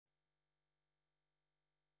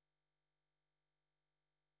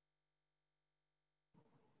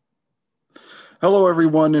Hello,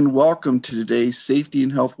 everyone, and welcome to today's Safety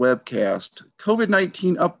and Health webcast,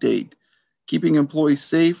 COVID-19 Update, Keeping Employees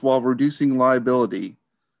Safe While Reducing Liability,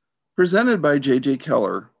 presented by J.J.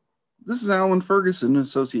 Keller. This is Alan Ferguson,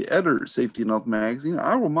 Associate Editor at Safety and Health Magazine.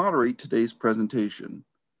 I will moderate today's presentation.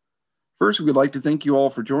 First, we'd like to thank you all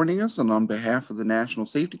for joining us, and on behalf of the National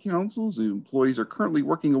Safety Councils, whose employees are currently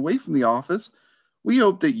working away from the office, we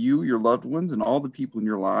hope that you, your loved ones, and all the people in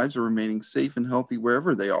your lives are remaining safe and healthy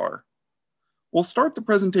wherever they are. We'll start the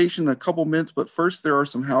presentation in a couple minutes, but first there are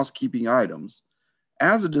some housekeeping items.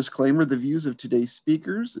 As a disclaimer, the views of today's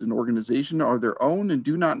speakers and organization are their own and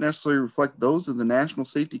do not necessarily reflect those of the National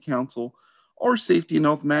Safety Council or Safety and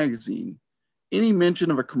Health Magazine. Any mention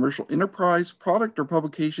of a commercial enterprise, product, or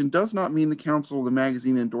publication does not mean the council or the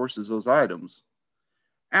magazine endorses those items.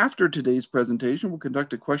 After today's presentation, we'll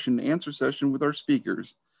conduct a question and answer session with our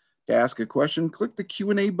speakers. To ask a question, click the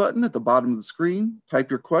Q&A button at the bottom of the screen,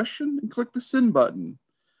 type your question, and click the send button.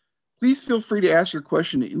 Please feel free to ask your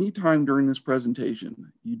question at any time during this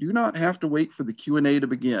presentation. You do not have to wait for the Q&A to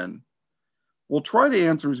begin. We'll try to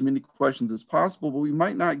answer as many questions as possible, but we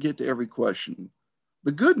might not get to every question.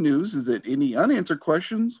 The good news is that any unanswered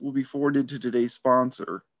questions will be forwarded to today's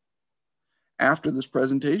sponsor. After this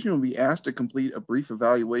presentation, you'll be asked to complete a brief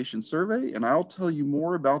evaluation survey, and I'll tell you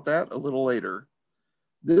more about that a little later.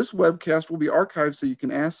 This webcast will be archived so you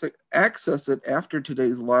can access it after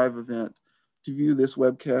today's live event. To view this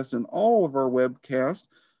webcast and all of our webcasts,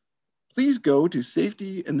 please go to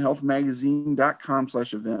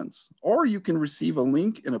safetyandhealthmagazine.com/events, or you can receive a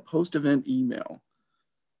link in a post-event email.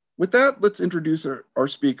 With that, let's introduce our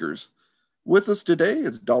speakers. With us today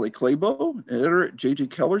is Dolly Clabo, editor at J.J.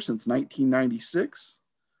 Keller since 1996.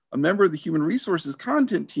 A member of the Human Resources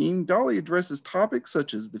content team, Dolly addresses topics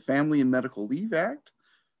such as the Family and Medical Leave Act,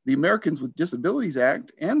 the Americans with Disabilities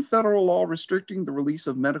Act, and federal law restricting the release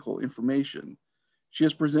of medical information. She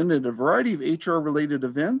has presented a variety of HR-related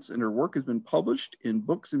events, and her work has been published in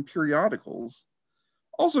books and periodicals.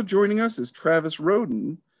 Also joining us is Travis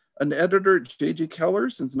Roden, an editor at J.J. Keller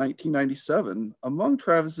since 1997. Among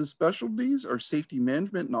Travis's specialties are safety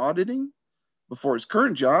management and auditing. Before his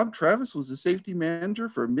current job, Travis was the safety manager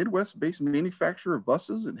for a Midwest-based manufacturer of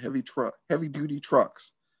buses and heavy-duty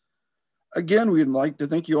trucks. Again, we'd like to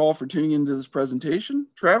thank you all for tuning into this presentation.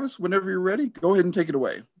 Travis, whenever you're ready, go ahead and take it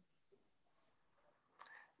away.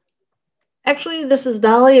 Actually, this is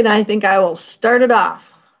Dolly, and I think I will start it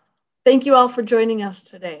off. Thank you all for joining us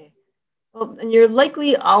today. Well, and you're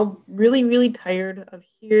likely all really tired of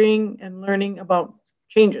hearing and learning about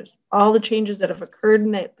changes, all the changes that have occurred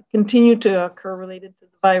and that continue to occur related to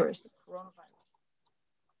the virus, the coronavirus.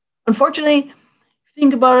 Unfortunately,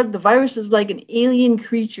 think about it, the virus is like an alien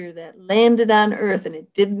creature that landed on Earth and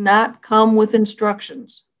it did not come with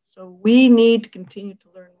instructions. So we need to continue to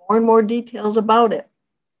learn more and more details about it.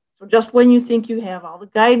 So just when you think you have all the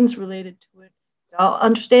guidance related to it, you'll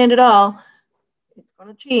understand it all, it's going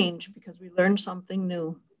to change because we learned something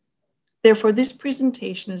new. Therefore, this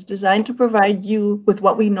presentation is designed to provide you with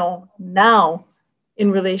what we know now in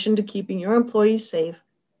relation to keeping your employees safe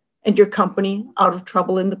and your company out of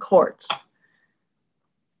trouble in the courts.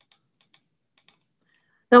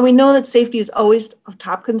 Now, we know that safety is always of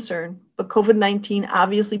top concern, but COVID-19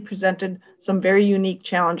 obviously presented some very unique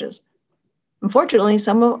challenges. Unfortunately,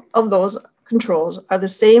 some of those controls are the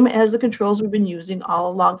same as the controls we've been using all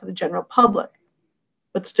along for the general public.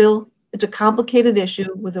 But still, it's a complicated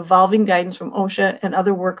issue with evolving guidance from OSHA and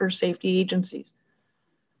other worker safety agencies.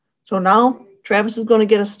 So now, Travis is going to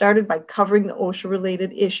get us started by covering the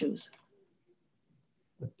OSHA-related issues.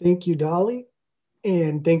 Thank you, Dolly.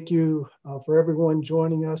 And thank you for everyone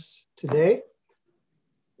joining us today.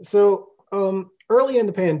 So early in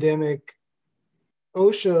the pandemic,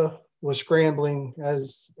 OSHA was scrambling,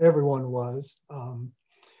 as everyone was,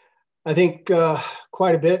 I think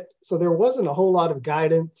quite a bit. So there wasn't a whole lot of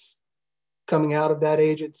guidance coming out of that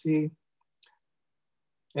agency.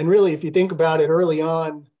 And really, if you think about it, early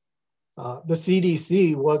on, the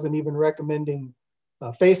CDC wasn't even recommending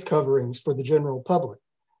face coverings for the general public.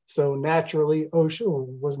 So naturally,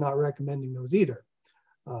 OSHA was not recommending those either.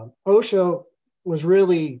 OSHA was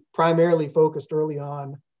really primarily focused early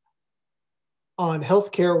on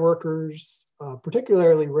healthcare workers,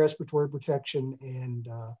 particularly respiratory protection, and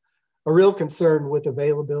a real concern with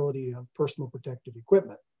availability of personal protective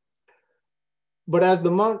equipment. But as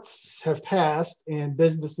the months have passed and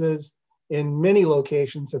businesses in many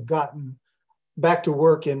locations have gotten back to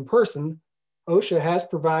work in person, OSHA has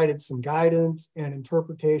provided some guidance and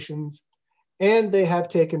interpretations, and they have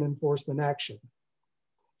taken enforcement action.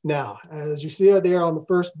 Now, as you see there on the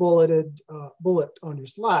first bullet on your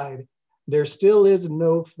slide, there still is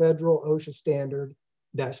no federal OSHA standard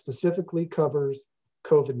that specifically covers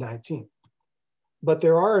COVID-19. But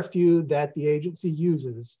there are a few that the agency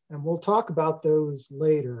uses, and we'll talk about those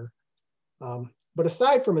later. But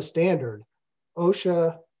aside from a standard,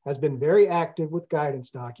 OSHA has been very active with guidance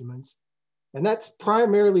documents, and that's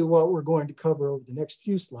primarily what we're going to cover over the next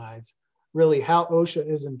few slides, really how OSHA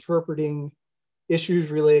is interpreting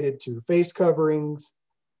issues related to face coverings,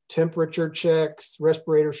 temperature checks,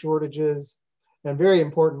 respirator shortages, and very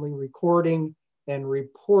importantly, recording and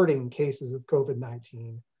reporting cases of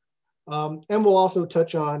COVID-19. And we'll also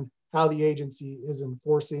touch on how the agency is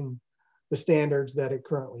enforcing the standards that it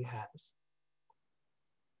currently has.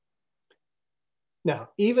 Now,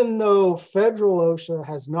 even though federal OSHA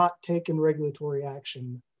has not taken regulatory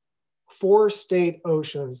action, 4 state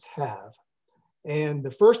OSHAs have. And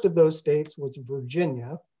the first of those states was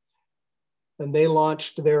Virginia, and they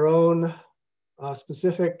launched their own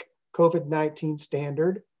specific COVID-19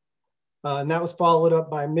 standard. And that was followed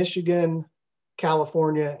up by Michigan,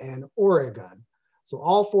 California, and Oregon. So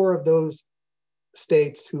all 4 of those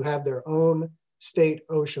states who have their own state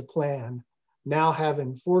OSHA plan now have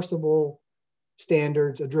enforceable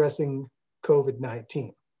standards addressing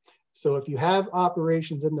COVID-19. So if you have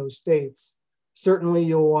operations in those states, certainly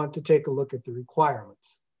you'll want to take a look at the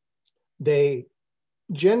requirements. They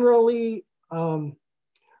generally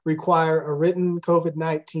require a written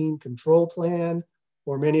COVID-19 control plan,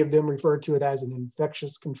 or many of them refer to it as an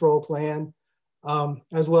infectious control plan,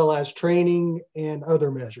 as well as training and other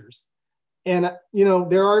measures. And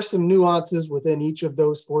there are some nuances within each of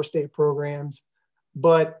those 4 state programs,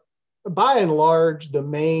 but by and large, the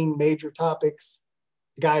main major topics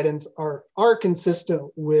guidance are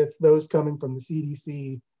consistent with those coming from the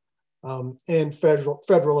CDC and federal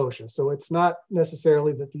OSHA. So it's not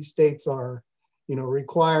necessarily that these states are,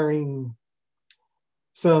 requiring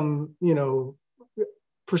some,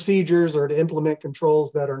 procedures or to implement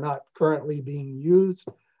controls that are not currently being used.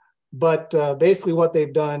 But basically what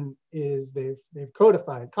they've done is they've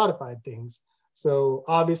codified things. So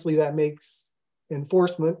obviously that makes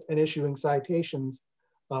enforcement and issuing citations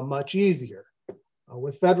much easier.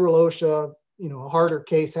 With federal OSHA, a harder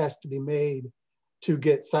case has to be made to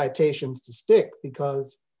get citations to stick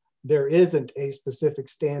because there isn't a specific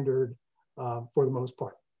standard for the most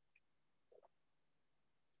part.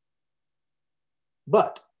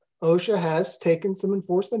 But OSHA has taken some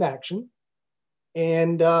enforcement action,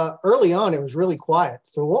 and early on it was really quiet.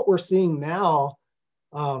 So what we're seeing now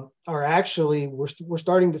are actually, we're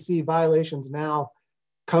starting to see violations now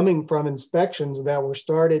coming from inspections that were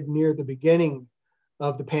started near the beginning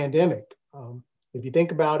of the pandemic. If you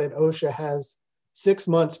think about it, OSHA has 6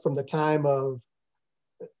 months from the time of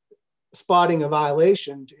spotting a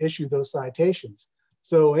violation to issue those citations.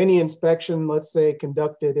 So any inspection, let's say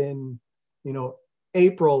conducted in,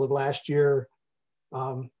 April of last year,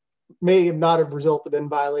 may not have resulted in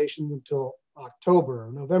violations until October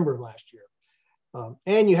or November of last year.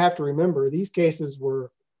 And you have to remember, these cases were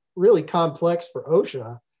really complex for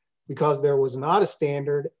OSHA because there was not a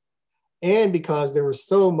standard and because there was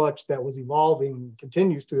so much that was evolving,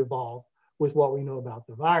 continues to evolve with what we know about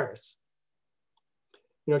the virus.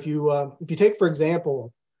 If you take, for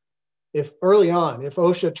example, if early on, if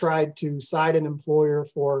OSHA tried to cite an employer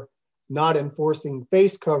for not enforcing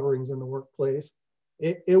face coverings in the workplace,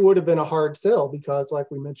 it would have been a hard sell because,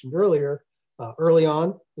 like we mentioned earlier, early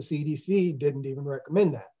on, the CDC didn't even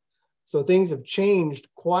recommend that. So things have changed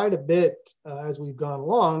quite a bit as we've gone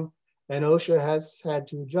along, and OSHA has had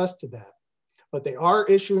to adjust to that. But they are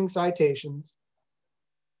issuing citations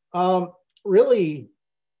really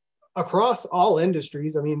across all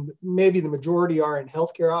industries. I mean, maybe the majority are in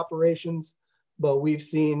healthcare operations, but we've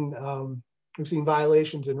seen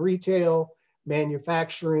violations in retail,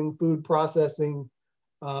 manufacturing, food processing,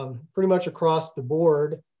 pretty much across the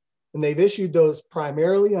board. And they've issued those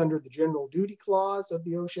primarily under the General Duty Clause of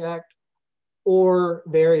the OSHA Act or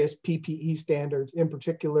various PPE standards, in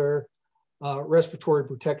particular, respiratory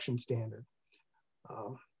protection standard.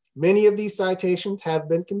 Many of these citations have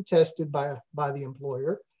been contested by the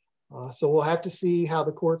employer. So we'll have to see how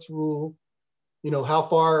the courts rule, how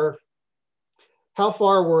far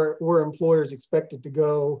were employers expected to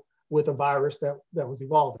go with a virus that was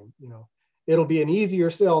evolving. It'll be an easier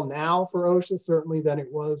sell now for OSHA, certainly, than it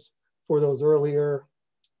was for those earlier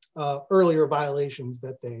violations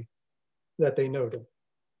that they noted.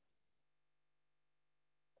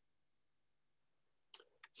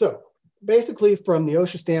 So basically, from the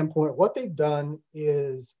OSHA standpoint, what they've done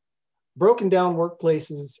is broken down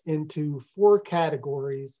workplaces into 4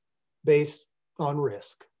 categories based on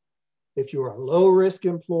risk. If you're a low risk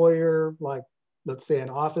employer, like let's say an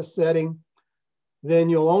office setting, then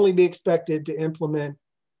you'll only be expected to implement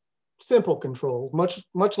simple controls,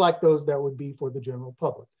 much like those that would be for the general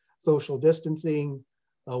public. Social distancing,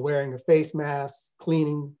 wearing a face mask,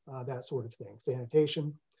 cleaning, that sort of thing,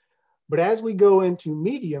 sanitation. But as we go into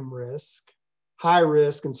medium risk, high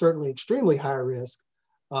risk, and certainly extremely high risk,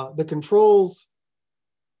 the controls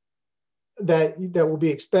that will be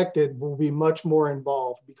expected will be much more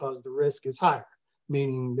involved because the risk is higher,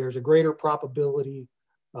 meaning there's a greater probability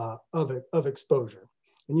of exposure.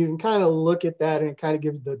 And you can kind of look at that, and it kind of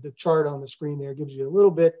gives the chart on the screen there, gives you a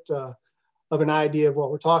little bit of an idea of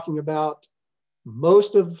what we're talking about.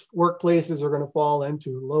 Most of workplaces are going to fall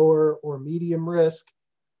into lower or medium risk.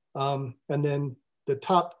 And then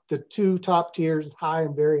the two top tiers, high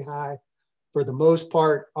and very high, for the most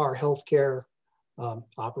part, are healthcare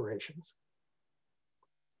operations.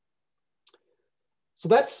 So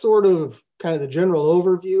that's sort of kind of the general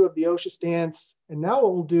overview of the OSHA stance. And now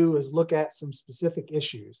what we'll do is look at some specific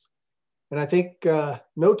issues. And I think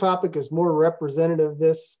no topic is more representative of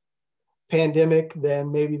this pandemic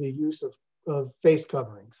than maybe the use of face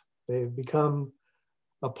coverings. They've become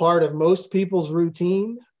a part of most people's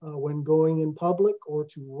routine when going in public or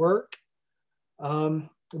to work.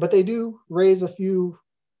 But they do raise a few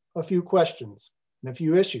questions and a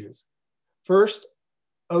few issues. First,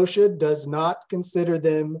 OSHA does not consider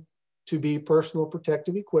them to be personal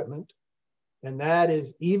protective equipment. And that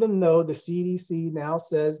is even though the CDC now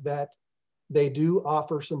says that they do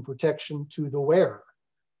offer some protection to the wearer.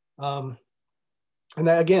 And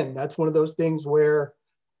that, again, that's one of those things where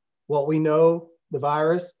what we know, the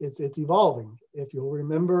virus, it's evolving. If you'll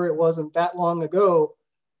remember, it wasn't that long ago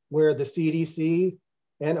where the CDC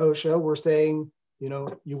and OSHA were saying, you know,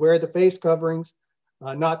 you wear the face coverings,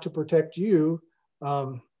 not to protect you,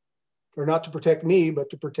 or not to protect me, but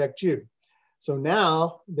to protect you. So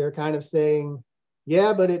now they're kind of saying,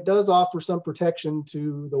 yeah, but it does offer some protection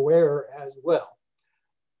to the wearer as well.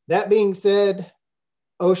 That being said,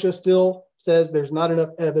 OSHA still says there's not enough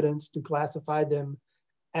evidence to classify them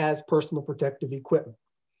as personal protective equipment.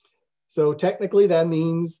 So technically that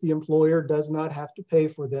means the employer does not have to pay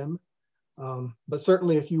for them. But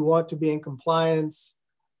certainly if you want to be in compliance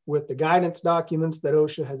with the guidance documents that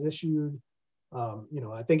OSHA has issued, you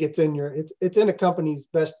know, I think it's in a company's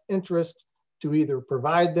best interest to either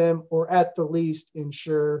provide them or at the least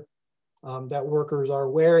ensure that workers are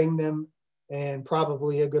wearing them, and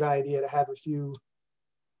probably a good idea to have a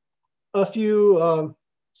few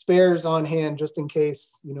spares on hand just in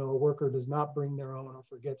case, you know, a worker does not bring their own or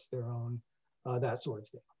forgets their own, that sort of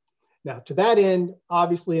thing. Now, to that end,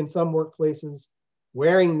 obviously in some workplaces,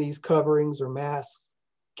 wearing these coverings or masks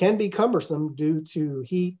can be cumbersome due to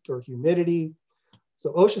heat or humidity.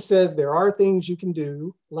 So OSHA says there are things you can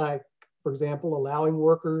do, like, for example, allowing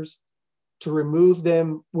workers to remove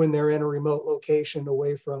them when they're in a remote location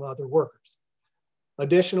away from other workers.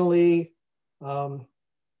 Additionally,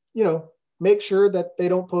 you know, make sure that they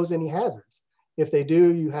don't pose any hazards. If they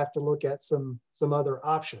do, you have to look at some other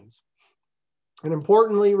options. And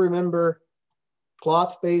importantly, remember,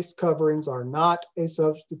 cloth face coverings are not a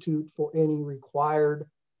substitute for any required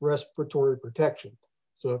respiratory protection.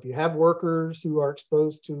 So if you have workers who are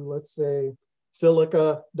exposed to, let's say,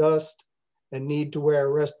 silica dust and need to wear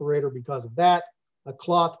a respirator because of that, a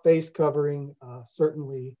cloth face covering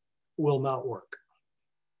certainly will not work.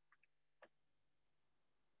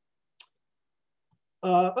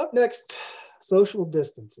 Up next, social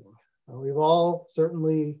distancing. We've all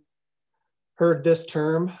certainly heard this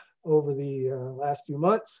term over the last few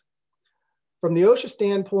months. From the OSHA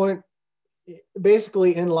standpoint,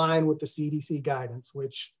 basically in line with the CDC guidance,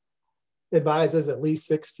 which advises at least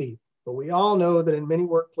 6 feet. But we all know that in many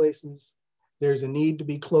workplaces, there's a need to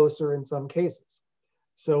be closer in some cases.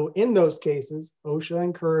 So in those cases, OSHA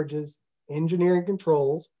encourages engineering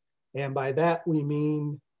controls. And by that, we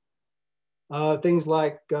mean things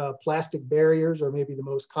like plastic barriers, or maybe the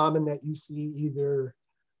most common that you see either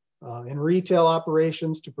in retail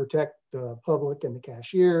operations to protect the public and the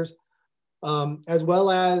cashiers, as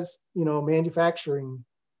well as, you know, manufacturing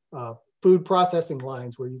food processing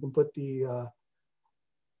lines where you can put the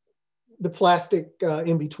plastic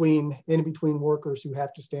in between workers who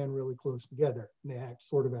have to stand really close together, and they act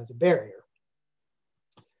sort of as a barrier.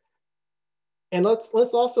 And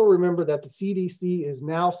let's also remember that the CDC is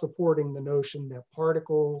now supporting the notion that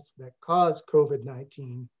particles that cause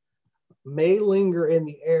COVID-19 may linger in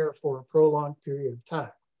the air for a prolonged period of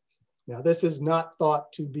time. Now, this is not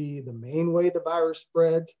thought to be the main way the virus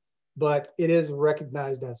spreads, but it is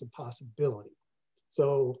recognized as a possibility.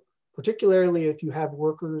 So particularly if you have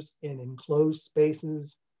workers in enclosed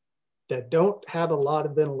spaces that don't have a lot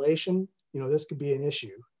of ventilation, this could be an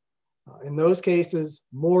issue. In those cases,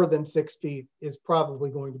 more than 6 feet is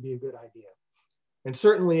probably going to be a good idea. And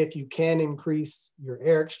certainly if you can increase your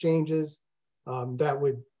air exchanges, that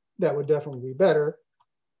would definitely be better.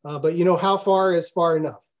 But how far is far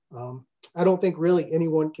enough? I don't think really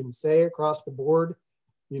anyone can say across the board,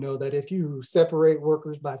 that if you separate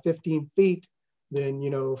workers by 15 feet, then,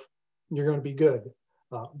 you're going to be good.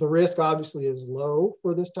 The risk obviously is low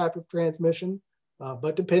for this type of transmission,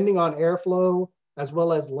 but depending on airflow as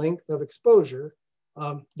well as length of exposure,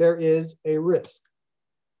 there is a risk.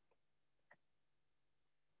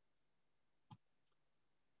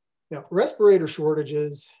 Now, respirator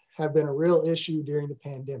shortages have been a real issue during the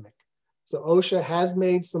pandemic. So OSHA has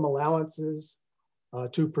made some allowances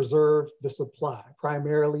to preserve the supply,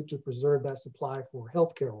 primarily to preserve that supply for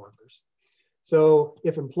healthcare workers. So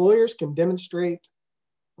if employers can demonstrate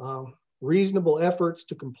reasonable efforts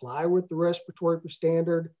to comply with the respiratory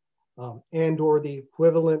standard and or the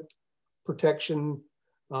equivalent protection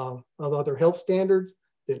of other health standards,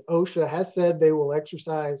 then OSHA has said they will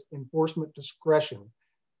exercise enforcement discretion.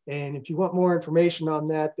 And if you want more information on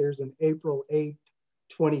that, there's an April 8th,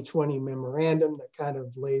 2020 memorandum that kind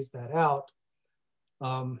of lays that out.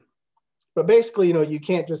 But basically, you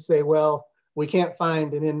can't just say, well, we can't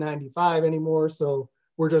find an N95 anymore, so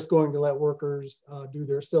we're just going to let workers do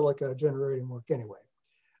their silica generating work anyway.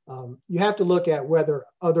 You have to look at whether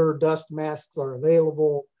other dust masks are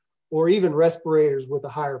available or even respirators with a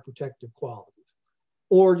higher protective qualities.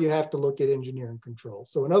 Or you have to look at engineering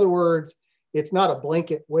controls. So in other words, it's not a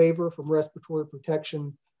blanket waiver from respiratory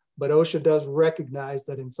protection, but OSHA does recognize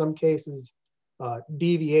that in some cases,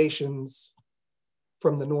 deviations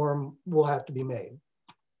from the norm will have to be made.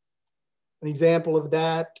 An example of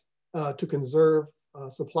that, to conserve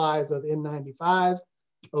supplies of N95s,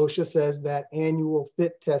 OSHA says that annual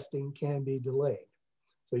fit testing can be delayed.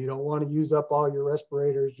 So you don't want to use up all your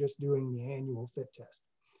respirators just doing the annual fit test.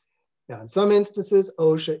 Now, in some instances,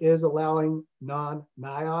 OSHA is allowing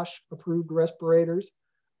non-NIOSH approved respirators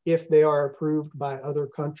if they are approved by other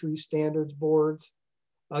country standards boards.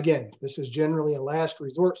 Again, this is generally a last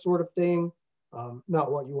resort sort of thing,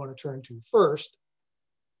 not what you want to turn to first.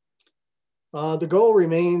 The goal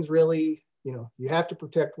remains really, you have to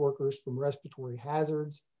protect workers from respiratory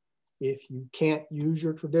hazards. If you can't use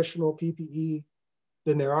your traditional PPE,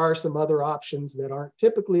 then there are some other options that aren't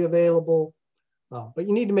typically available. But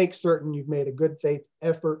you need to make certain you've made a good faith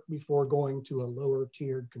effort before going to a lower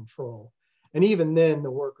tiered control. And even then,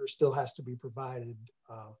 the worker still has to be provided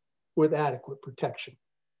with adequate protection.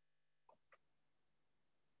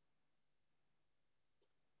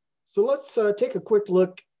 So let's take a quick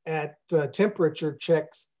look at temperature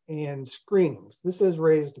checks and screenings. This has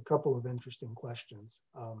raised a couple of interesting questions.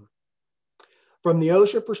 From the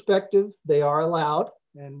OSHA perspective, they are allowed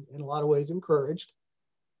and in a lot of ways encouraged,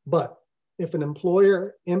 but if an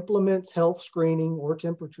employer implements health screening or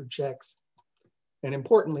temperature checks, and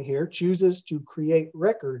importantly here, chooses to create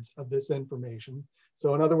records of this information.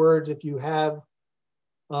 So in other words, if you have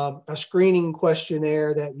a screening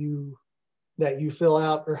questionnaire that you fill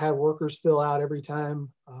out or have workers fill out every time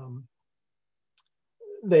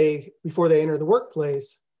before they enter the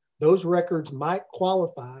workplace, those records might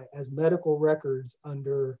qualify as medical records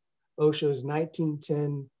under OSHA's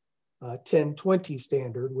 1910 1020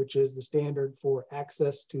 standard, which is the standard for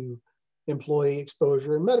access to employee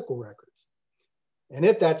exposure and medical records. And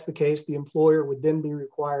if that's the case, the employer would then be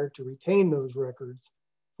required to retain those records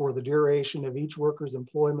for the duration of each worker's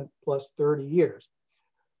employment plus 30 years.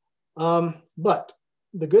 But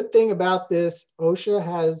the good thing about this, OSHA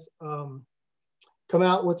has come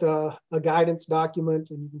out with a guidance document,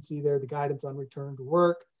 and you can see there the guidance on return to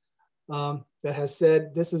work that has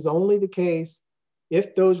said this is only the case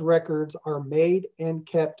if those records are made and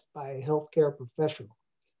kept by a healthcare professional.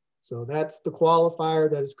 So that's the qualifier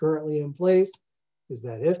that is currently in place, is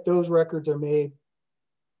that if those records are made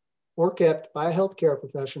or kept by a healthcare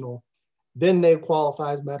professional, then they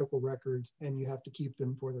qualify as medical records and you have to keep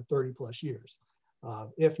them for the 30 plus years.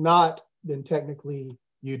 If not, then technically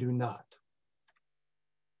you do not.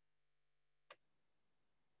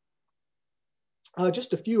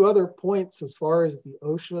 Just a few other points as far as the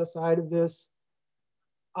OSHA side of this.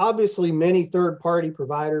 Obviously, many third-party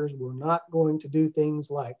providers were not going to do things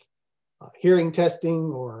like hearing testing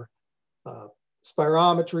or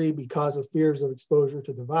spirometry because of fears of exposure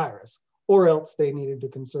to the virus, or else they needed to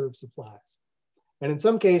conserve supplies. And in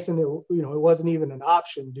some cases, it wasn't even an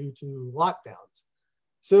option due to lockdowns.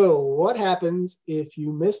 So what happens if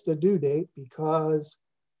you missed a due date because,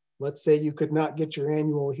 let's say, you could not get your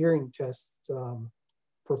annual hearing tests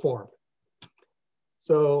performed?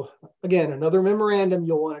 So again, another memorandum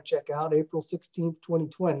you'll want to check out, April 16th,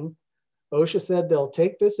 2020. OSHA said they'll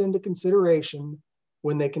take this into consideration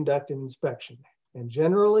when they conduct an inspection. And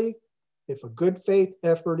generally, if a good faith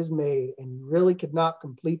effort is made and you really could not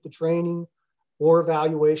complete the training or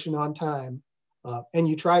evaluation on time, and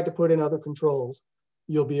you tried to put in other controls,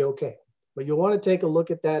 you'll be okay. But you'll want to take a look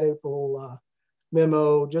at that April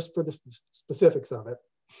memo just for the specifics of it.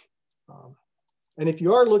 And if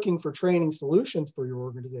you are looking for training solutions for your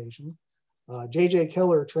organization, J.J.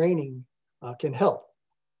 Keller Training can help.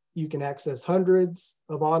 You can access hundreds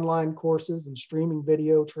of online courses and streaming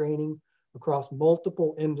video training across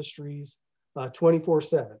multiple industries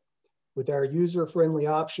 24/7. With our user-friendly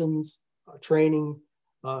options, training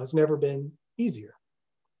has never been easier,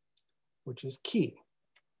 which is key.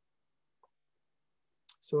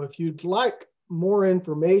 So if you'd like more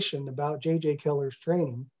information about J.J. Keller's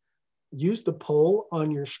training, use the poll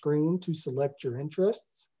on your screen to select your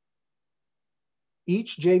interests.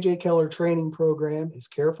 Each J.J. Keller training program is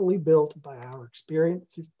carefully built by our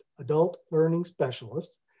experienced adult learning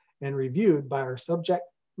specialists and reviewed by our subject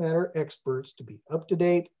matter experts to be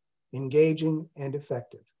up-to-date, engaging, and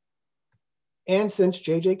effective. And since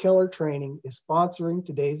J.J. Keller Training is sponsoring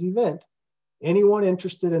today's event, anyone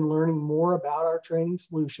interested in learning more about our training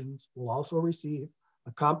solutions will also receive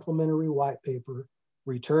a complimentary white paper,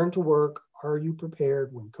 Return to Work, Are You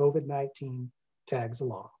Prepared When COVID-19 Tags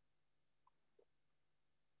Along?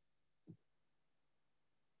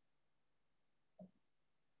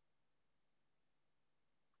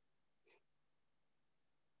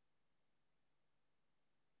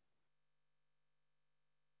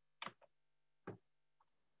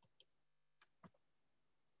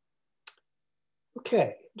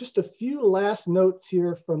 Okay, just a few last notes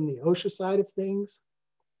here from the OSHA side of things.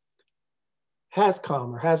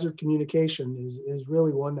 HAZCOM, or hazard communication, is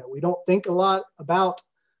really one that we don't think a lot about,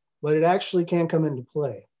 but it actually can come into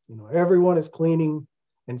play. You know, everyone is cleaning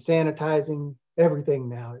and sanitizing everything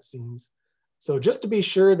now, it seems. So just to be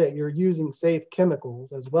sure that you're using safe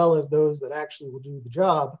chemicals, as well as those that actually will do the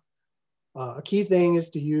job, a key thing is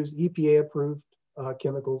to use EPA-approved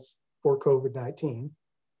chemicals for COVID-19.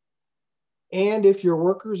 And if your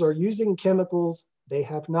workers are using chemicals they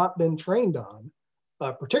have not been trained on,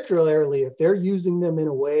 particularly if they're using them in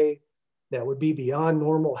a way that would be beyond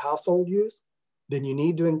normal household use, then you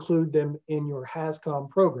need to include them in your HAZCOM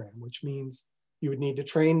program, which means you would need to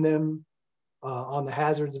train them on the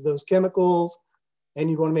hazards of those chemicals, and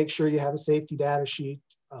you want to make sure you have a safety data sheet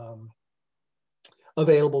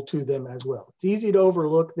available to them as well. It's easy to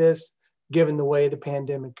overlook this given the way the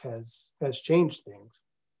pandemic has changed things.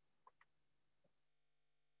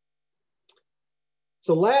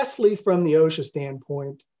 So lastly, from the OSHA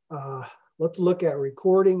standpoint, let's look at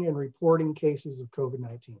recording and reporting cases of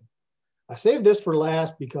COVID-19. I saved this for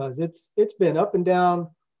last because it's been up and down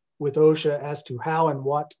with OSHA as to how and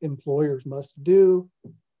what employers must do.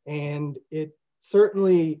 And it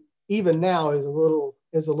certainly, even now, is a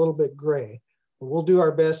little bit gray. But we'll do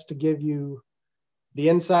our best to give you the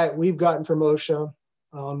insight we've gotten from OSHA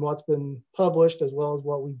on what's been published, as well as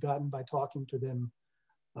what we've gotten by talking to them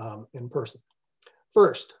in person.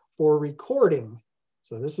 First, for recording,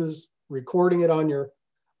 so this is recording it on your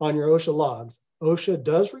OSHA logs. OSHA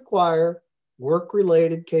does require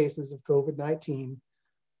work-related cases of COVID-19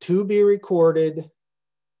 to be recorded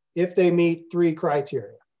if they meet 3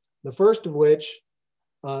 criteria. The first of which,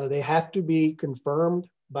 they have to be confirmed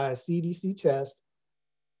by a CDC test.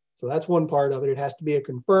 So that's one part of it. It has to be a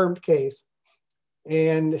confirmed case,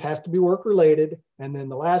 and it has to be work-related. And then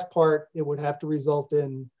the last part, it would have to result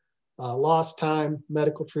in lost time,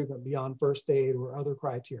 medical treatment beyond first aid, or other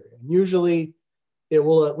criteria. And usually it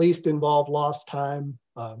will at least involve lost time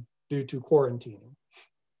due to quarantining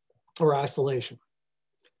or isolation.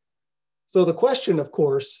 So the question, of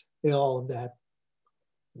course, in all of that,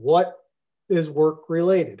 what is work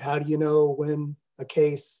related? How do you know when a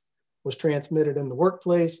case was transmitted in the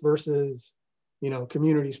workplace versus,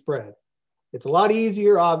 community spread? It's a lot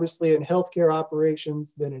easier, obviously, in healthcare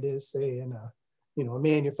operations than it is, say, in a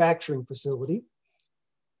manufacturing facility.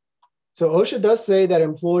 So OSHA does say that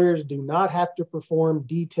employers do not have to perform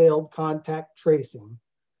detailed contact tracing,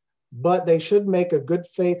 but they should make a good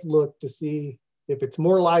faith look to see if it's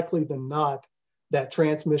more likely than not that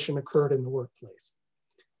transmission occurred in the workplace.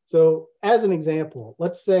 So as an example,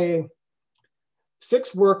 let's say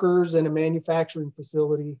 6 workers in a manufacturing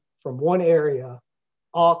facility from one area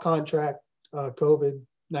all contract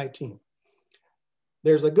COVID-19.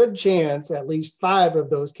 There's a good chance at least 5 of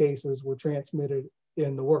those cases were transmitted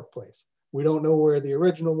in the workplace. We don't know where the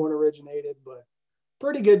original one originated, but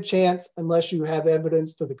pretty good chance, unless you have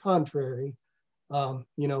evidence to the contrary,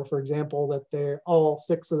 For example, that all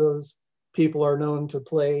 6 of those people are known to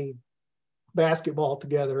play basketball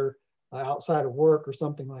together outside of work or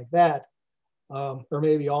something like that, or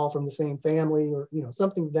maybe all from the same family, or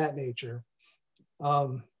something of that nature.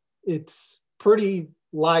 It's pretty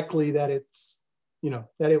likely that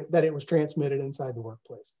that it was transmitted inside the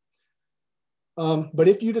workplace. But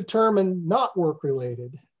if you determine not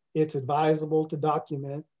work-related, it's advisable to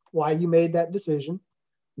document why you made that decision.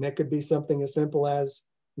 And that could be something as simple as,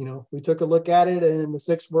 we took a look at it and the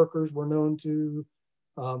 6 workers were known to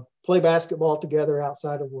play basketball together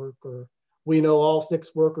outside of work, or we know all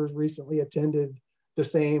 6 workers recently attended the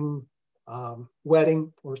same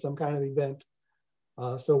wedding or some kind of event.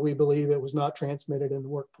 So we believe it was not transmitted in the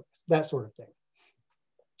workplace, that sort of thing.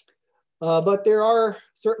 But there are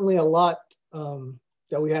certainly a lot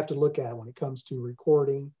that we have to look at when it comes to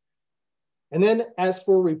recording. And then as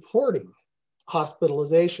for reporting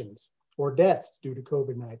hospitalizations or deaths due to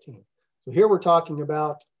COVID-19. So here we're talking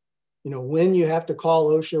about, when you have to call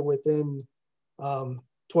OSHA within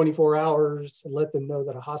 24 hours and let them know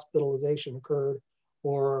that a hospitalization occurred,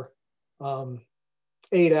 or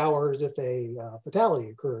 8 hours if a fatality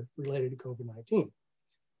occurred related to COVID-19.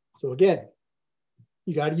 So again,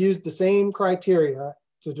 you got to use the same criteria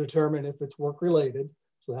to determine if it's work-related.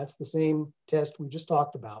 So that's the same test we just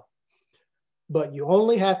talked about. But you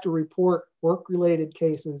only have to report work-related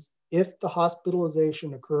cases if the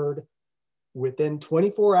hospitalization occurred within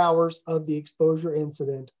 24 hours of the exposure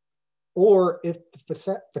incident, or if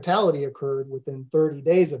the fatality occurred within 30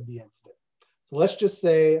 days of the incident. So let's just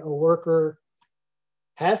say a worker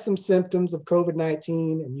has some symptoms of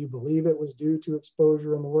COVID-19 and you believe it was due to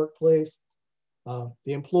exposure in the workplace.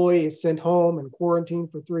 The employee is sent home and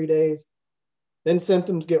quarantined for 3 days. Then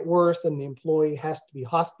symptoms get worse and the employee has to be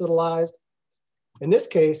hospitalized. In this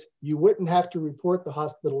case, you wouldn't have to report the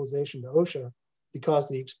hospitalization to OSHA because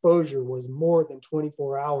the exposure was more than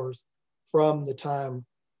 24 hours from the time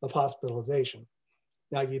of hospitalization.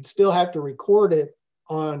 Now, you'd still have to record it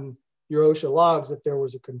on your OSHA logs if there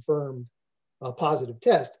was a confirmed positive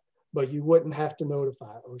test, but you wouldn't have to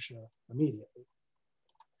notify OSHA immediately.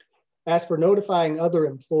 As for notifying other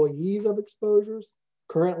employees of exposures,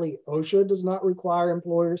 currently OSHA does not require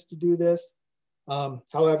employers to do this.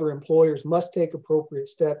 However, employers must take appropriate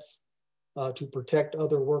steps to protect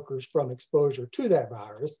other workers from exposure to that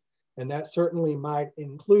virus. And that certainly might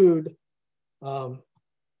include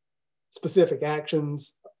specific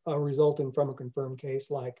actions resulting from a confirmed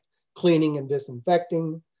case, like cleaning and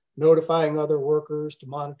disinfecting, notifying other workers to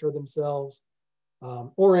monitor themselves,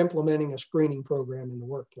 or implementing a screening program in the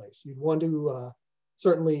workplace. You'd want to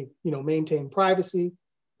certainly, maintain privacy,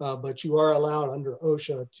 but you are allowed under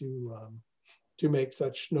OSHA to make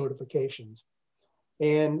such notifications.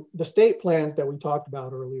 And the state plans that we talked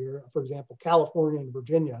about earlier, for example, California and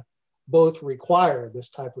Virginia, both require this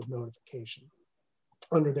type of notification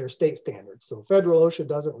under their state standards. So federal OSHA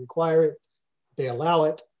doesn't require it, they allow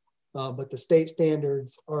it, but the state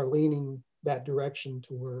standards are leaning that direction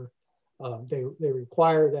to where they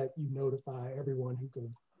require that you notify everyone who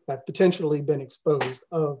could have potentially been exposed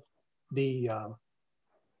of the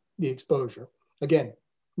exposure. Again,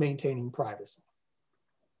 maintaining privacy.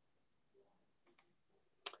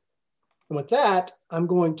 And with that, I'm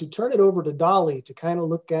going to turn it over to Dolly to kind of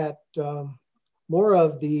look at more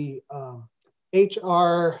of the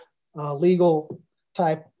HR legal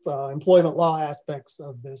type employment law aspects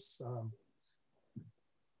of this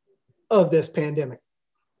pandemic.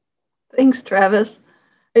 Thanks, Travis.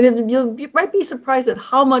 And you might be surprised at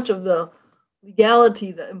how much of the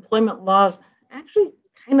legality, the employment laws, actually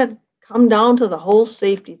kind of come down to the whole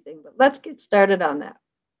safety thing. But let's get started on that.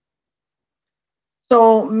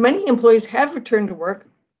 So many employees have returned to work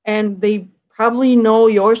and they probably know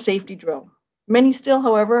your safety drill. Many still,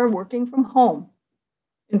 however, are working from home.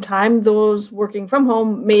 In time, those working from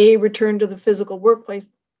home may return to the physical workplace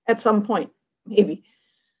at some point, maybe.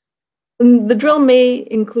 And the drill may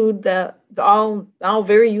include the all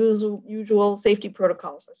very usual safety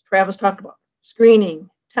protocols, as Travis talked about: screening,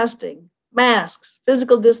 testing, masks,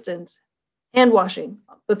 physical distance, hand washing,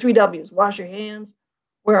 the 3 W's: wash your hands,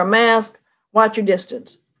 wear a mask, watch your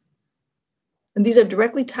distance. And these are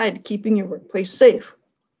directly tied to keeping your workplace safe.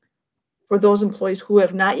 For those employees who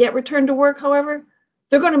have not yet returned to work, however,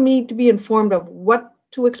 they're going to need to be informed of what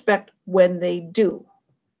to expect when they do.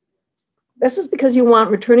 This is because you want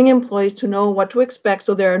returning employees to know what to expect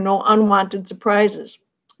so there are no unwanted surprises.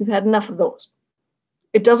 We've had enough of those.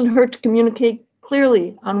 It doesn't hurt to communicate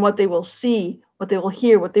clearly on what they will see, what they will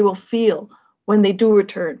hear, what they will feel when they do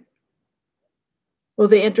return. Will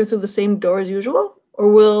they enter through the same door as usual, or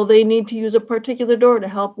will they need to use a particular door to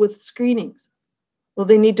help with screenings? Will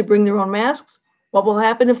they need to bring their own masks? What will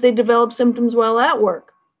happen if they develop symptoms while at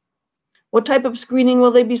work? What type of screening will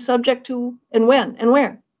they be subject to, and when and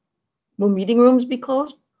where? Will meeting rooms be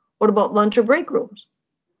closed? What about lunch or break rooms?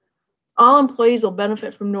 All employees will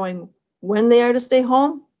benefit from knowing when they are to stay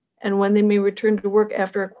home and when they may return to work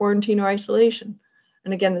after a quarantine or isolation.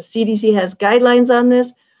 And again, the CDC has guidelines on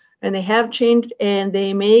this, and they have changed, and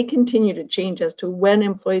they may continue to change as to when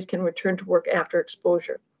employees can return to work after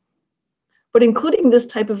exposure. But including this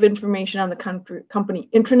type of information on the company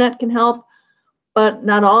intranet can help, but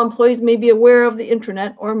not all employees may be aware of the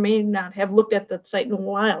intranet or may not have looked at that site in a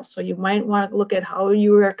while. So you might want to look at how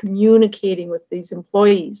you are communicating with these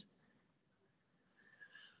employees.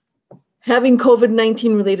 Having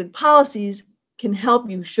COVID-19 related policies can help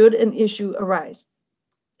you should an issue arise.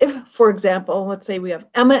 If, for example, let's say we have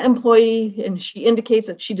Emma employee and she indicates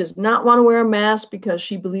that she does not want to wear a mask because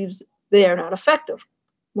she believes they are not effective.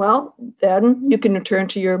 Well, then you can return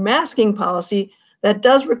to your masking policy that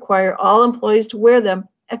does require all employees to wear them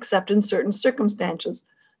except in certain circumstances,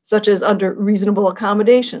 such as under reasonable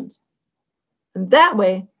accommodations. And that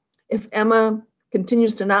way, if Emma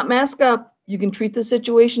continues to not mask up, you can treat the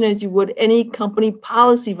situation as you would any company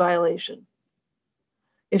policy violation.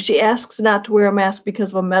 If she asks not to wear a mask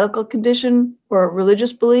because of a medical condition or a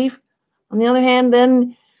religious belief, on the other hand,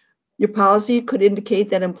 then your policy could indicate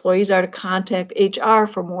that employees are to contact HR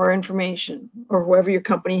for more information, or whoever your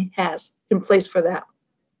company has in place for that.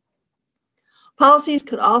 Policies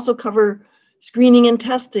could also cover screening and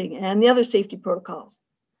testing and the other safety protocols.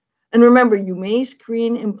 And remember, you may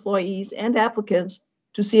screen employees and applicants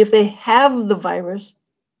to see if they have the virus,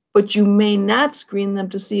 but you may not screen them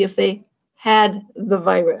to see if they had the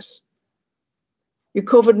virus. Your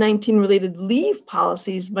COVID-19 related leave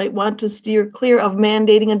policies might want to steer clear of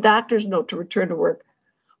mandating a doctor's note to return to work,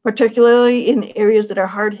 particularly in areas that are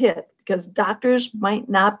hard hit, because doctors might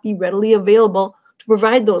not be readily available to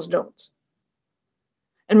provide those notes.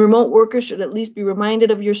 And remote workers should at least be reminded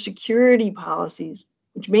of your security policies,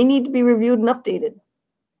 which may need to be reviewed and updated.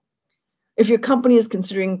 If your company is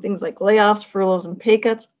considering things like layoffs, furloughs, and pay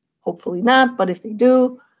cuts, hopefully not, but if they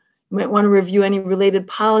do, you might want to review any related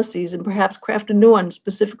policies and perhaps craft a new one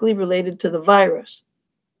specifically related to the virus.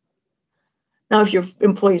 Now, if your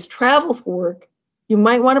employees travel for work, you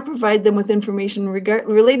might want to provide them with information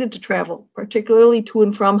related to travel, particularly to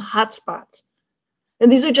and from hotspots. And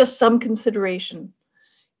these are just some consideration.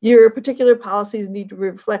 Your particular policies need to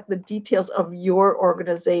reflect the details of your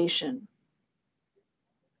organization.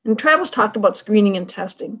 And Travis talked about screening and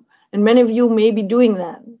testing, and many of you may be doing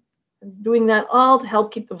that all to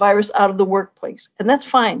help keep the virus out of the workplace. And that's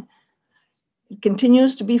fine. It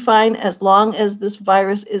continues to be fine as long as this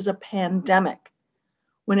virus is a pandemic.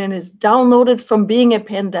 When it is downloaded from being a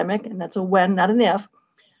pandemic, and that's a when, not an if,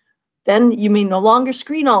 then you may no longer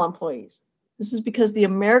screen all employees. This is because the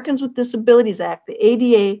Americans with Disabilities Act, the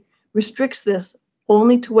ADA, restricts this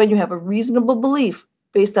only to when you have a reasonable belief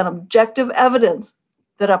based on objective evidence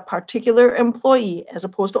that a particular employee, as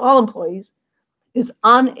opposed to all employees, is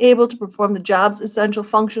unable to perform the job's essential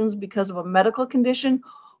functions because of a medical condition,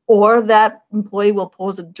 or that employee will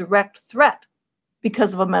pose a direct threat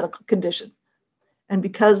because of a medical condition. And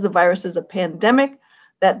because the virus is a pandemic,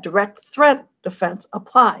 that direct threat defense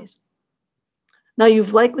applies. Now,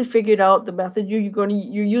 you've likely figured out the method you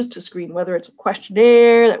use to screen, whether it's a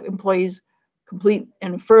questionnaire that employees complete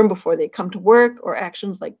and affirm before they come to work, or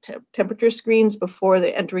actions like temperature screens before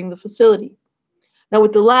they're entering the facility. Now,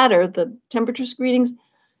 with the latter, the temperature screenings,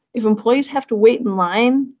 if employees have to wait in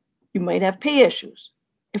line, you might have pay issues.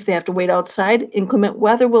 If they have to wait outside, inclement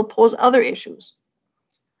weather will pose other issues.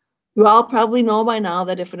 You all probably know by now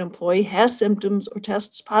that if an employee has symptoms or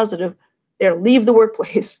tests positive, they're to leave the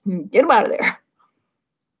workplace. Get them out of there.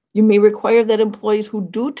 You may require that employees who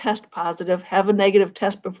do test positive have a negative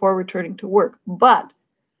test before returning to work. But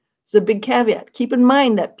it's a big caveat. Keep in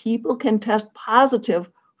mind that people can test positive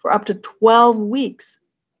for up to 12 weeks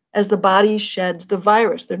as the body sheds the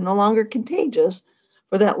virus. They're no longer contagious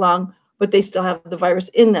for that long, but they still have the virus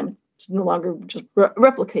in them. It's no longer just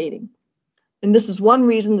replicating. And this is one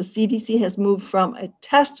reason the CDC has moved from a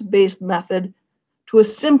test-based method to a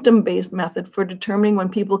symptom-based method for determining when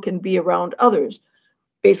people can be around others,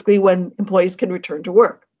 basically when employees can return to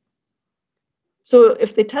work. So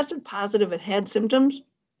if they tested positive and had symptoms,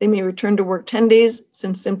 they may return to work 10 days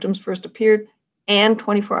since symptoms first appeared, and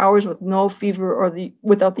 24 hours with no fever or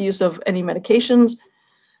without the use of any medications,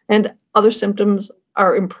 and other symptoms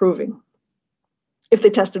are improving. If they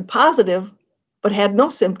tested positive but had no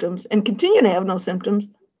symptoms and continue to have no symptoms,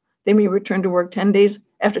 they may return to work 10 days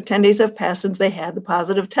after 10 days have passed since they had the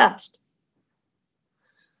positive test.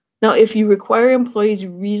 Now, if you require employees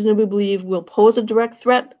you reasonably believe will pose a direct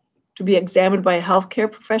threat to be examined by a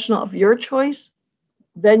healthcare professional of your choice,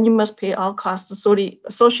 then you must pay all costs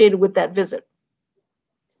associated with that visit.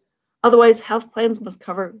 Otherwise, health plans must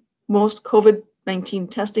cover most COVID-19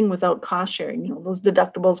 testing without cost sharing, those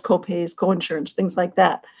deductibles, co-pays, co-insurance, things like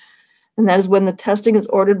that. And that is when the testing is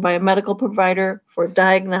ordered by a medical provider for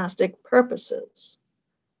diagnostic purposes.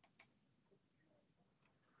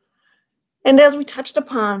 And as we touched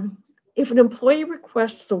upon, if an employee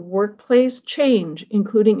requests a workplace change,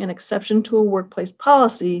 including an exception to a workplace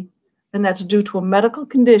policy, and that's due to a medical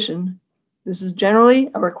condition, this is generally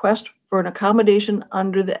a request for an accommodation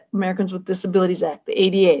under the Americans with Disabilities Act, the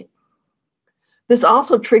ADA. This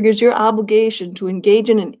also triggers your obligation to engage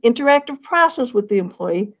in an interactive process with the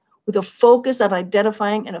employee with a focus on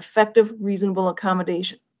identifying an effective, reasonable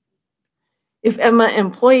accommodation. If an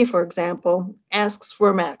employee, for example, asks for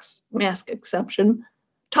a mask exception,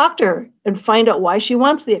 talk to her and find out why she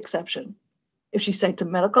wants the exception. If she cites a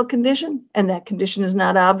medical condition and that condition is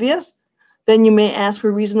not obvious, then you may ask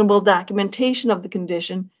for reasonable documentation of the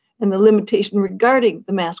condition and the limitation regarding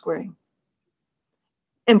the mask wearing.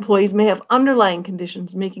 Employees may have underlying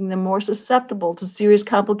conditions making them more susceptible to serious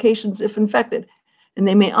complications if infected, and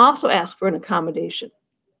they may also ask for an accommodation.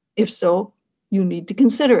 If so, you need to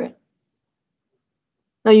consider it.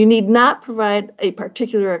 Now, you need not provide a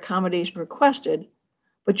particular accommodation requested,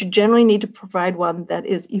 but you generally need to provide one that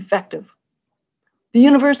is effective. The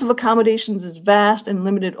universe of accommodations is vast and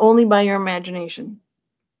limited only by your imagination.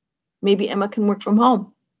 Maybe Emma can work from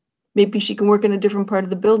home. Maybe she can work in a different part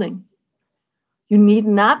of the building. You need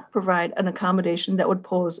not provide an accommodation that would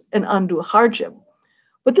pose an undue hardship,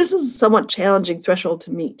 but this is a somewhat challenging threshold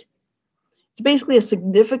to meet. It's basically a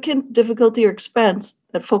significant difficulty or expense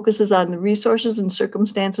that focuses on the resources and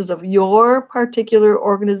circumstances of your particular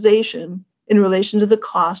organization in relation to the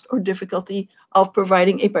cost or difficulty of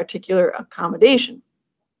providing a particular accommodation.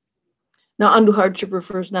 Now, undue hardship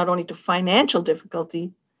refers not only to financial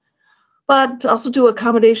difficulty, but also to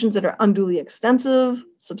accommodations that are unduly extensive,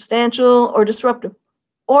 substantial, or disruptive,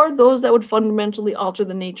 or those that would fundamentally alter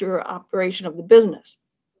the nature or operation of the business.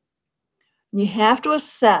 You have to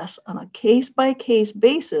assess on a case-by-case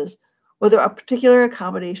basis whether a particular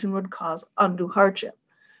accommodation would cause undue hardship.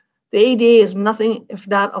 The ADA is nothing if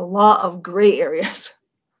not a law of gray areas.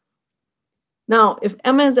 Now, if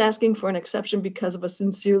Emma is asking for an exception because of a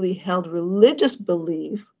sincerely held religious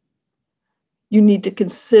belief, you need to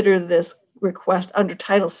consider this request under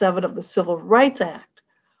Title VII of the Civil Rights Act,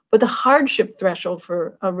 but the hardship threshold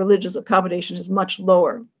for a religious accommodation is much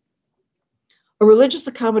lower. A religious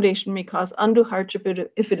accommodation may cause undue hardship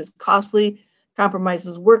if it is costly,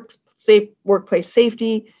 compromises workplace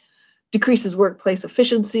safety, decreases workplace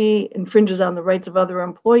efficiency, infringes on the rights of other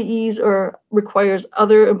employees, or requires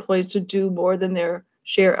other employees to do more than their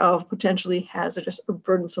share of potentially hazardous or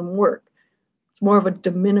burdensome work. It's more of a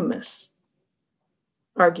de minimis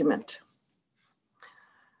argument.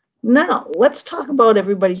 Now, let's talk about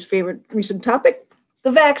everybody's favorite recent topic,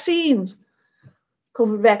 the vaccines.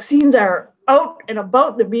 COVID vaccines are out and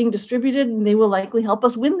about, they're being distributed, and they will likely help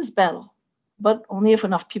us win this battle, but only if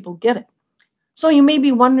enough people get it. So you may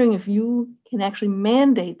be wondering if you can actually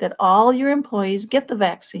mandate that all your employees get the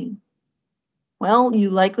vaccine. Well, you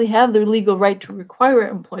likely have the legal right to require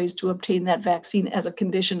employees to obtain that vaccine as a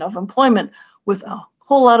condition of employment with a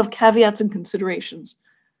whole lot of caveats and considerations.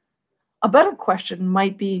 A better question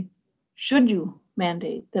might be, should you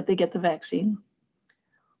mandate that they get the vaccine?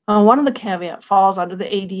 One of the caveats falls under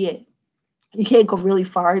the ADA. You can't go really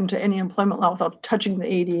far into any employment law without touching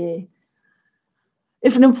the ADA.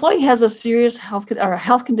 If an employee has a serious health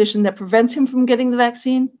condition that prevents him from getting the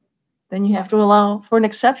vaccine, then you have to allow for an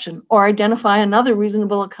exception or identify another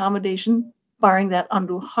reasonable accommodation barring that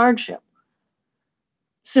undue hardship.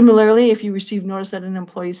 Similarly, if you receive notice that an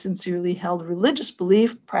employee's sincerely held religious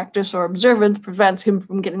belief, practice, or observance prevents him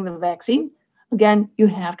from getting the vaccine, again, you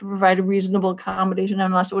have to provide a reasonable accommodation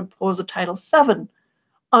unless it would pose a Title VII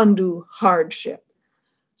undue hardship.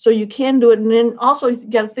 So you can do it. And then also you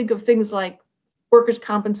got to think of things like workers'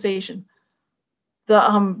 compensation.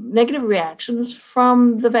 The negative reactions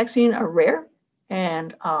from the vaccine are rare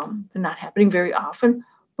and they're not happening very often.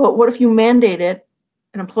 But what if you mandate it,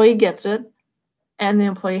 an employee gets it, and the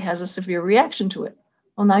employee has a severe reaction to it?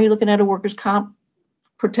 Well, now you're looking at a workers' comp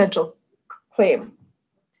potential claim.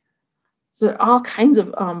 So there are all kinds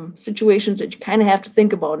of situations that you kind of have to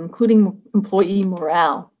think about, including employee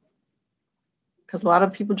morale, because a lot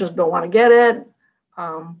of people just don't want to get it.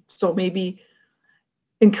 So maybe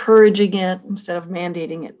encouraging it instead of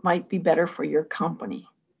mandating it might be better for your company.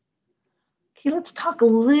 Okay, let's talk a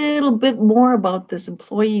little bit more about this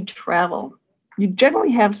employee travel. You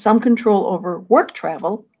generally have some control over work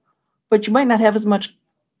travel, but you might not have as much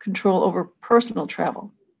control over personal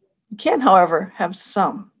travel. You can, however, have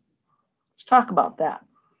some. Let's talk about that.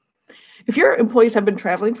 If your employees have been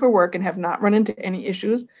traveling for work and have not run into any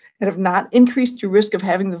issues and have not increased your risk of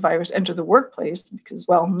having the virus enter the workplace, because,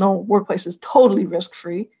 well, no workplace is totally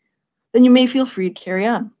risk-free, then you may feel free to carry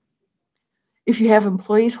on. If you have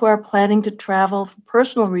employees who are planning to travel for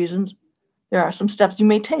personal reasons, there are some steps you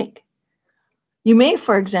may take. You may,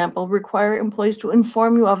 for example, require employees to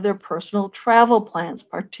inform you of their personal travel plans,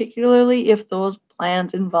 particularly if those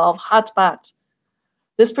plans involve hotspots.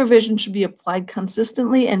 This provision should be applied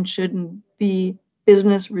consistently and shouldn't be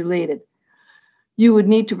business related. You would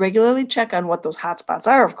need to regularly check on what those hotspots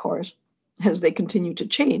are, of course, as they continue to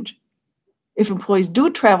change. If employees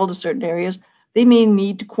do travel to certain areas, they may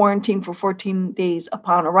need to quarantine for 14 days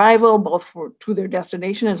upon arrival, both to their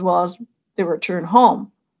destination as well as their return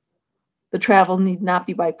home. The travel need not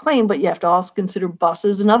be by plane, but you have to also consider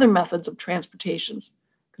buses and other methods of transportations,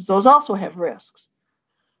 because those also have risks.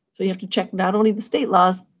 So you have to check not only the state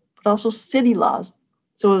laws, but also city laws.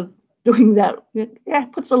 So doing that,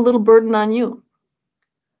 puts a little burden on you.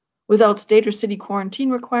 Without state or city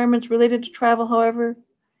quarantine requirements related to travel, however,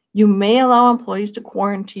 you may allow employees to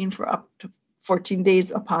quarantine for up to 14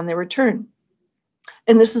 days upon their return.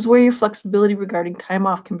 And this is where your flexibility regarding time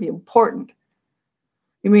off can be important.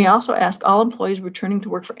 You may also ask all employees returning to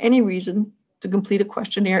work for any reason to complete a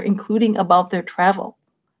questionnaire, including about their travel.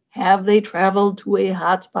 Have they traveled to a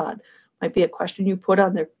hotspot? Might be a question you put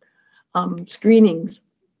on their screenings.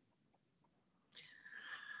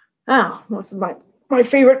 What's my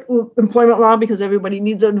favorite employment law, because everybody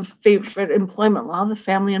needs a favorite employment law, the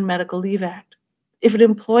Family and Medical Leave Act. If an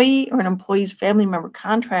employee or an employee's family member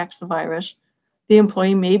contracts the virus, the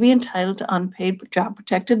employee may be entitled to unpaid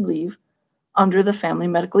job-protected leave under the Family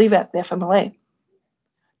Medical Leave Act, the FMLA.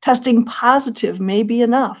 Testing positive may be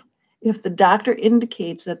enough if the doctor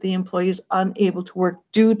indicates that the employee is unable to work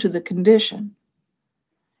due to the condition.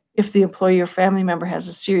 If the employee or family member has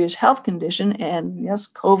a serious health condition, and yes,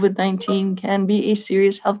 COVID-19 can be a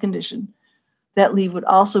serious health condition, that leave would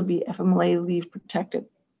also be FMLA leave protected.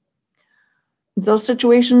 In those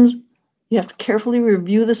situations, you have to carefully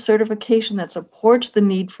review the certification that supports the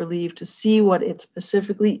need for leave to see what it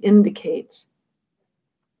specifically indicates.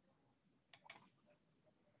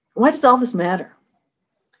 Why does all this matter?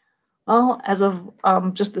 Well, as of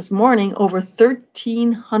just this morning, over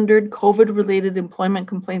 1,300 COVID-related employment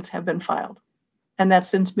complaints have been filed, and that's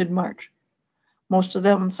since mid-March.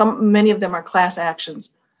 Many of them are class actions.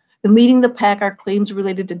 And leading the pack are claims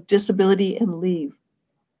related to disability and leave.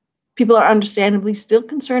 People are understandably still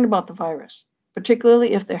concerned about the virus,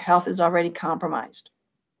 particularly if their health is already compromised.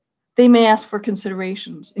 They may ask for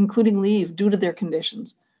considerations, including leave due to their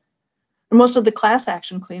conditions. And most of the class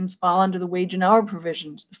action claims fall under the wage and hour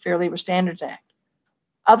provisions, the Fair Labor Standards Act.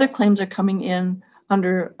 Other claims are coming in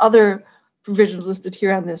under other provisions listed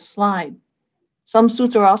here on this slide. Some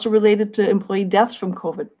suits are also related to employee deaths from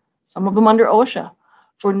COVID, some of them under OSHA,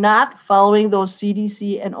 for not following those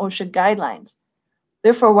CDC and OSHA guidelines.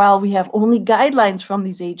 Therefore, while we have only guidelines from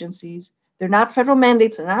these agencies, they're not federal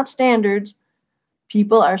mandates, they're not standards,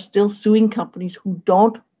 people are still suing companies who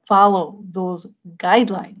don't follow those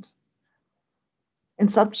guidelines. And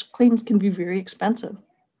such claims can be very expensive.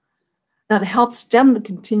 Now, to help stem the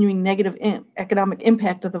continuing negative economic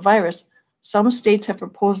impact of the virus, some states have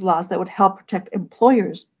proposed laws that would help protect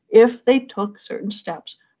employers if they took certain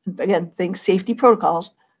steps. And again, think safety protocols.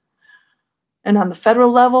 And on the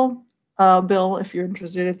federal level, bill, if you're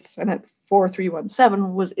interested, it's Senate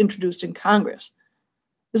 4317, was introduced in Congress.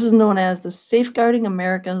 This is known as the Safeguarding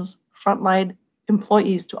America's Frontline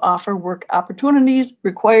Employees to Offer Work Opportunities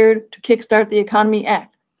Required to Kickstart the Economy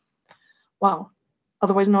Act. Wow,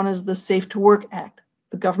 otherwise known as the Safe to Work Act.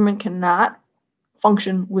 The government cannot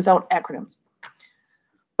function without acronyms.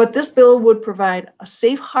 But this bill would provide a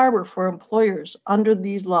safe harbor for employers under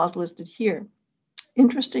these laws listed here.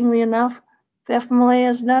 Interestingly enough, the FMLA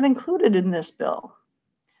is not included in this bill.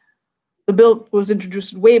 The bill was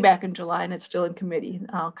introduced way back in July, and it's still in committee.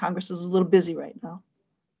 Congress is a little busy right now.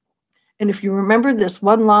 And if you remember this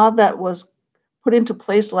one law that was put into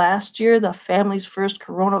place last year, the Families First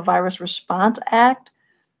Coronavirus Response Act,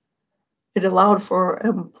 it allowed for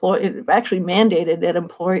it actually mandated that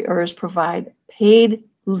employers provide paid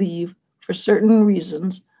leave for certain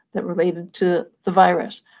reasons that related to the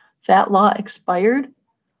virus. That law expired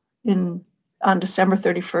on December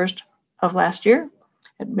 31st of last year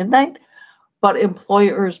at midnight, but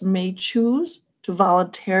employers may choose to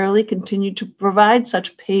voluntarily continue to provide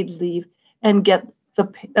such paid leave and get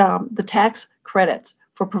the tax credits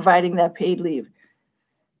for providing that paid leave.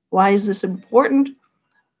 Why is this important?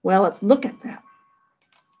 Well, let's look at that.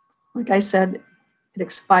 Like I said, it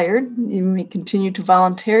expired. You may continue to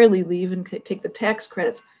voluntarily leave and take the tax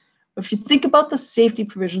credits. But if you think about the safety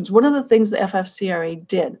provisions, one of the things the FFCRA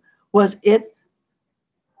did was it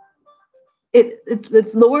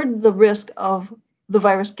lowered the risk of the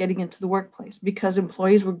virus getting into the workplace because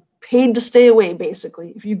employees were paid to stay away,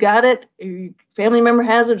 basically. If you got it, or your family member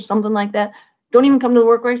has it or something like that, don't even come to the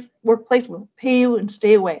workplace. We'll pay you and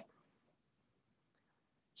stay away.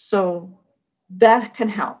 So that can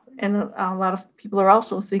help. And a lot of people are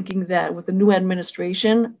also thinking that with the new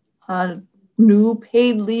administration, a new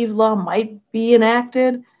paid leave law might be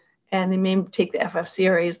enacted, and they may take the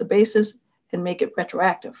FFCRA as the basis and make it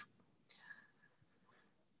retroactive.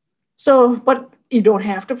 So, but you don't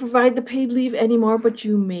have to provide the paid leave anymore, but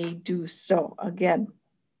you may do so. Again,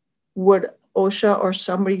 would OSHA or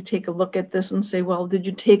somebody take a look at this and say, well, did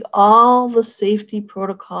you take all the safety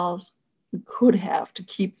protocols you could have to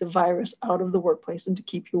keep the virus out of the workplace and to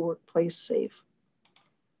keep your workplace safe?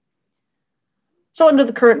 So under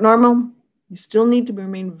the current normal, you still need to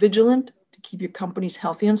remain vigilant to keep your companies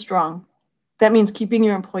healthy and strong. That means keeping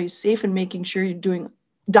your employees safe and making sure you're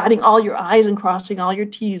dotting all your I's and crossing all your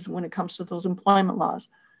T's when it comes to those employment laws.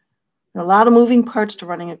 There are a lot of moving parts to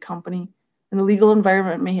running a company, and the legal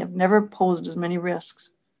environment may have never posed as many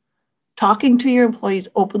risks. Talking to your employees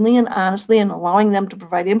openly and honestly and allowing them to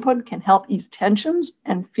provide input can help ease tensions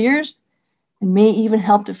and fears and may even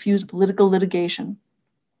help diffuse political litigation.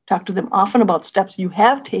 Talk to them often about steps you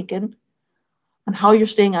have taken and how you're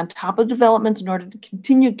staying on top of developments in order to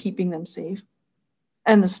continue keeping them safe.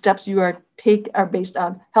 And the steps you take are based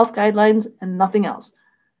on health guidelines and nothing else.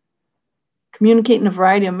 Communicate in a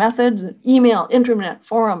variety of methods, email, internet,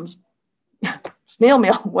 forums, snail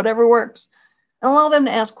mail, whatever works. And allow them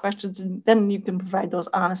to ask questions, and then you can provide those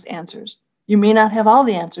honest answers. You may not have all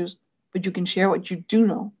the answers, but you can share what you do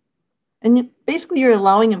know. And basically, you're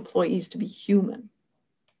allowing employees to be human.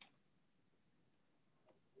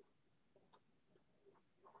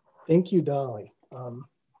 Thank you, Dolly.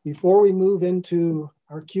 Before we move into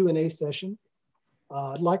our Q&A session,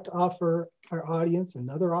 I'd like to offer our audience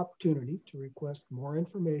another opportunity to request more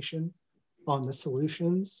information on the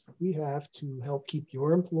solutions we have to help keep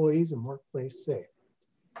your employees and workplace safe.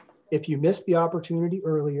 If you missed the opportunity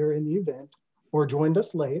earlier in the event or joined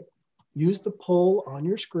us late, use the poll on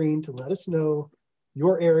your screen to let us know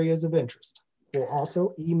your areas of interest. We'll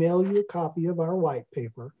also email you a copy of our white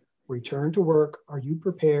paper, Return to Work, Are You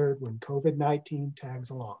Prepared When COVID-19 Tags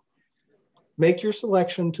Along? Make your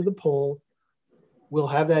selection to the poll. We'll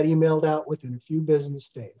have that emailed out within a few business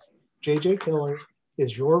days. JJ Keller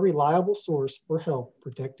is your reliable source for help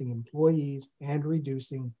protecting employees and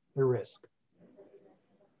reducing the risk.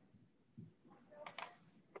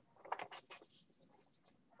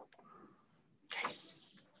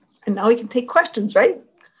 And now we can take questions, right?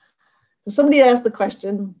 Somebody asked the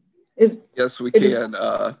question. Yes, we can.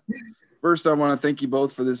 First, I want to thank you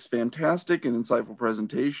both for this fantastic and insightful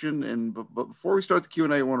presentation. And but before we start the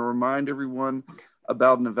Q&A, I want to remind everyone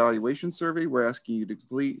about an evaluation survey we're asking you to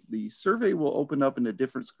complete. The survey will open up in a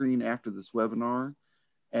different screen after this webinar.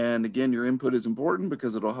 And again, your input is important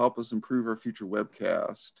because it'll help us improve our future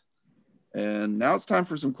webcast. And now it's time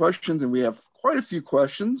for some questions, and we have quite a few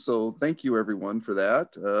questions, so thank you everyone for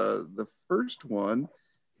that. The first one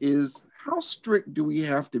is, how strict do we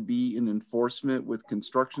have to be in enforcement with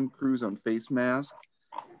construction crews on face masks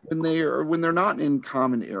when they're not in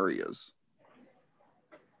common areas?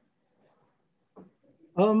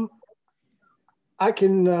 I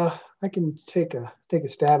can take a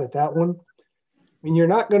stab at that one. I mean, you're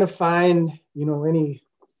not going to find,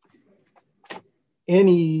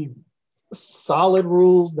 any solid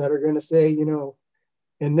rules that are going to say,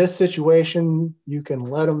 in this situation, you can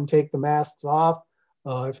let them take the masks off.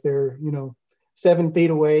 If they're, 7 feet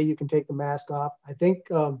away, you can take the mask off. I think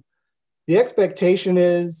the expectation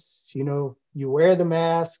is, you wear the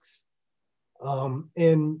masks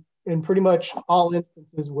in pretty much all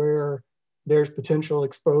instances where there's potential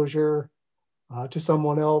exposure to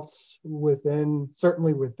someone else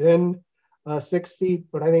certainly within 6 feet.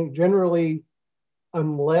 But I think generally,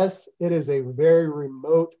 unless it is a very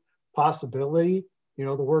remote possibility,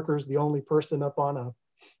 the worker's the only person up on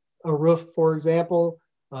a roof, for example,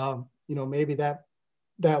 maybe that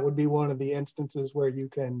would be one of the instances where you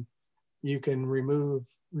can remove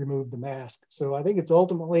the mask. So I think it's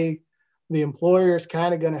ultimately the employer is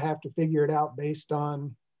kind of going to have to figure it out based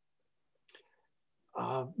on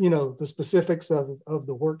the specifics of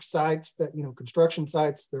the work sites that, construction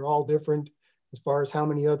sites, they're all different. as far as how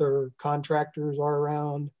many other contractors are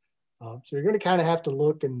around. So you're going to kind of have to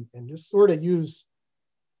look and just sort of just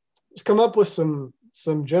come up with some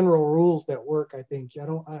general rules that work. I think I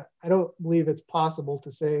don't believe it's possible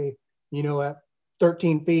to say, at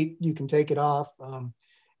 13 feet, you can take it off.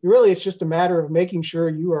 Really, it's just a matter of making sure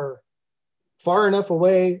you are far enough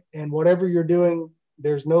away, and whatever you're doing,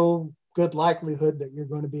 there's no good likelihood that you're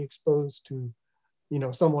going to be exposed to,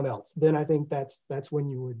 someone else. Then I think that's when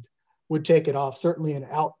you would take it off, certainly in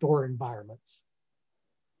outdoor environments.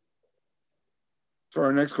 So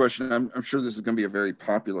our next question, I'm sure this is going to be a very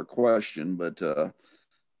popular question, but do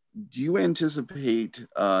you anticipate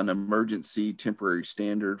an emergency temporary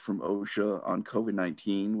standard from OSHA on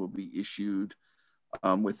COVID-19 will be issued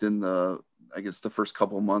within the first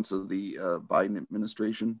couple of months of the Biden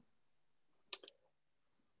administration?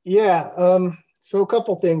 Yeah, so a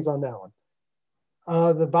couple things on that one.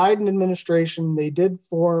 The Biden administration, they did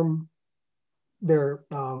form their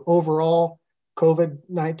overall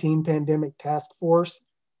COVID-19 pandemic task force.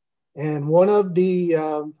 And one of the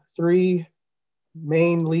three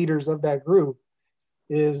main leaders of that group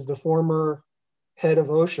is the former head of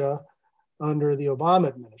OSHA under the Obama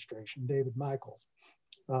administration, David Michaels.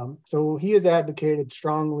 So he has advocated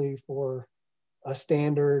strongly for a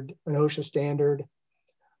standard, an OSHA standard.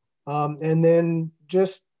 And then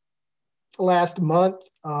just last month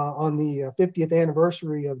on the 50th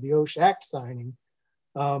anniversary of the OSHA Act signing,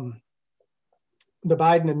 the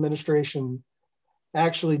Biden administration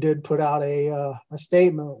actually did put out a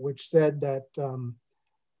statement which said that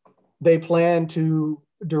they plan to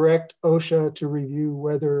direct OSHA to review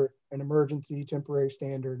whether an emergency temporary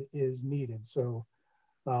standard is needed. So,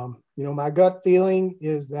 my gut feeling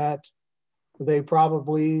is that they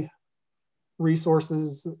probably,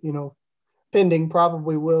 resources, pending,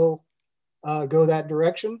 probably will go that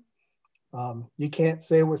direction. You can't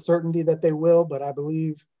say with certainty that they will, but I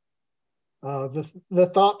believe the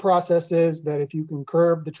thought process is that if you can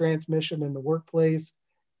curb the transmission in the workplace,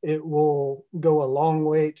 it will go a long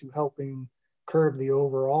way to helping curb the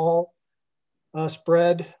overall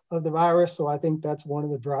spread of the virus. So I think that's one of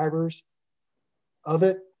the drivers of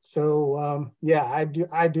it. So yeah,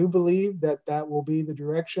 I do believe that will be the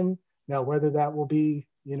direction. Now, whether that will be,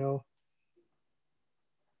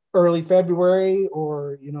 early February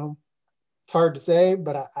or, it's hard to say,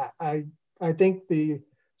 but I think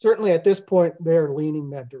certainly at this point, they're leaning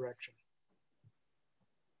that direction.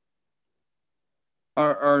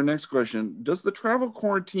 Our next question, does the travel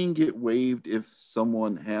quarantine get waived if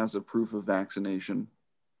someone has a proof of vaccination?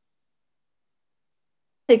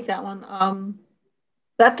 Take that one.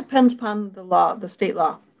 That depends upon the law, the state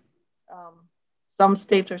law. Some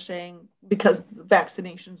states are saying because the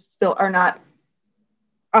vaccinations still are not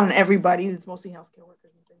on everybody, it's mostly healthcare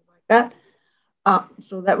workers and things like that.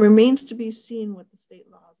 So that remains to be seen what the state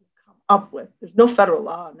laws will come up with. There's no federal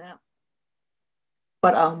law on that.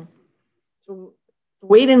 But so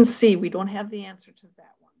wait and see. We don't have the answer to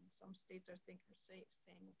that one. Some states are saying,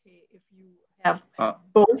 okay, if you have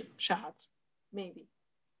both shots, maybe.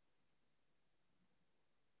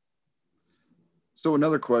 So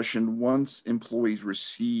another question, once employees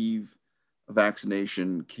receive a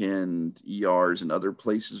vaccination, can ERs and other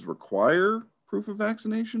places require proof of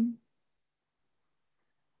vaccination?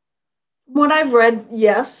 From what I've read,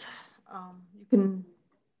 yes. You can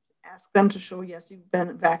ask them to show, yes, you've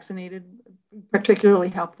been vaccinated. Particularly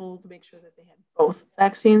helpful to make sure that they had both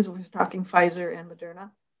vaccines. We're talking Pfizer and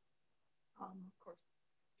Moderna. Of course,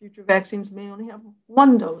 future vaccines may only have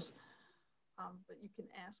one dose. But you can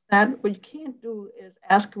ask that. What you can't do is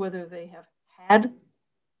ask whether they have had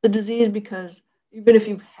the disease, because even if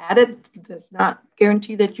you've had it, does not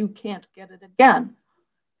guarantee that you can't get it again.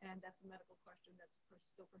 And that's a medical question that's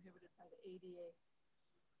still prohibited by the ADA.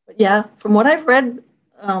 But yeah, from what I've read,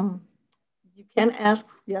 you can ask,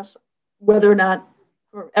 yes, whether or not,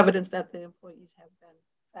 for evidence that the employees have been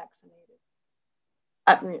vaccinated.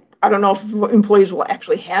 I don't know if employees will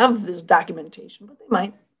actually have this documentation, but they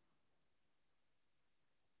might.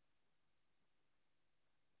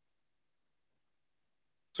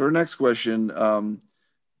 So our next question,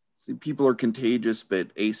 people are contagious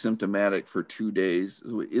but asymptomatic for 2 days.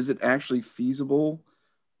 Is it actually feasible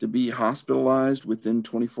to be hospitalized within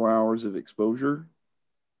 24 hours of exposure?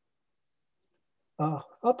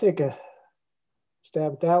 I'll take a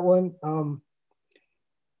stab at that one.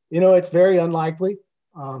 It's very unlikely.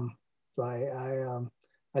 I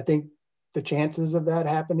think the chances of that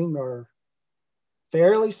happening are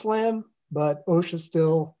fairly slim. But OSHA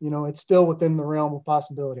still, it's still within the realm of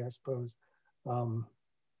possibility, I suppose, that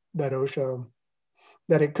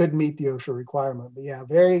it could meet the OSHA requirement. But yeah,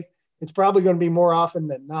 it's probably going to be more often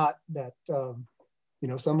than not that,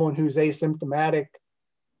 someone who's asymptomatic,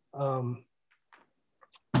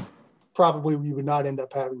 probably we would not end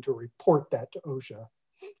up having to report that to OSHA.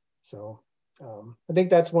 So I think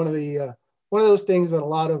that's one of those things that a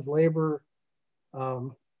lot of labor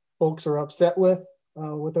folks are upset with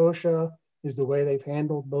OSHA, is the way they've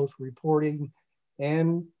handled both reporting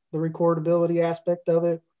and the recordability aspect of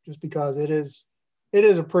it, just because it is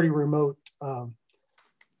a pretty remote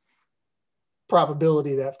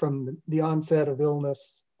probability that from the onset of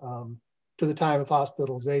illness to the time of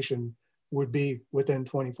hospitalization would be within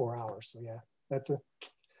 24 hours. So yeah,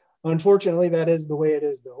 unfortunately, that is the way it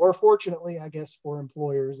is, though. Or fortunately, I guess, for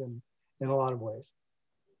employers in a lot of ways.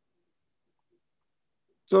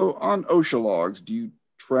 So on OSHA logs, do you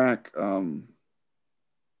track, hold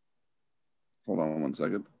on one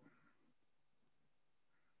second.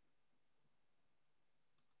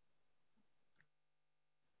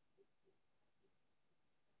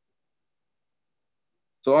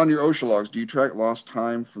 So on your OSHA logs, do you track lost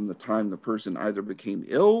time from the time the person either became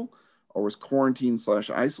ill or was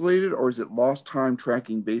quarantined/isolated, or is it lost time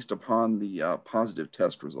tracking based upon the positive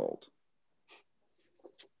test result?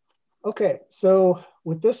 Okay, so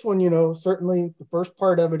with this one, certainly the first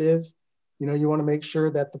part of it is, you want to make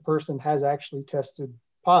sure that the person has actually tested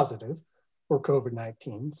positive for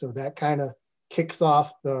COVID-19. So that kind of kicks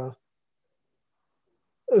off the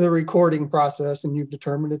recording process, and you've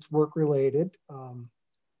determined it's work-related.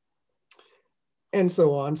 And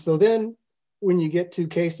so on. So then when you get to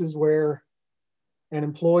cases where an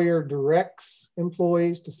employer directs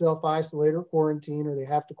employees to self-isolate or quarantine, or they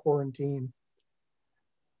have to quarantine,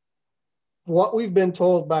 what we've been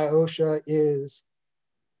told by OSHA is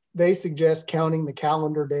they suggest counting the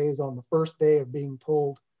calendar days on the first day of being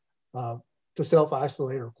told to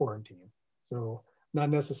self-isolate or quarantine. So not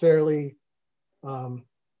necessarily, the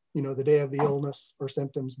day of the illness or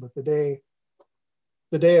symptoms, but the day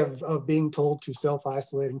of being told to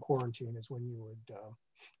self-isolate and quarantine is when you would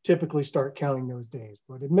typically start counting those days.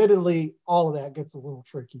 But admittedly, all of that gets a little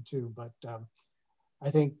tricky too. But I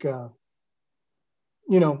think,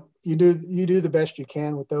 you do the best you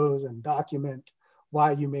can with those and document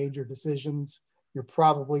why you made your decisions. You're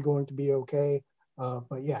probably going to be okay.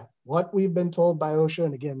 But yeah, what we've been told by OSHA,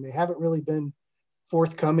 and again, they haven't really been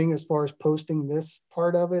forthcoming as far as posting this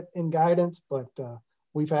part of it in guidance, but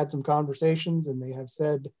we've had some conversations, and they have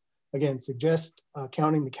said, again, suggest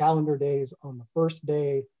counting the calendar days on the first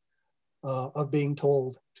day of being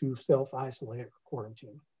told to self-isolate or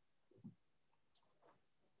quarantine.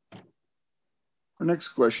 Our next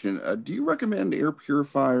question, do you recommend air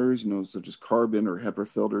purifiers, such as carbon or HEPA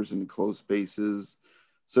filters in enclosed spaces,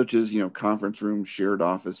 such as, conference rooms, shared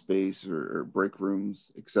office space, or break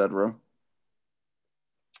rooms, etc.?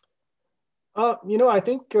 I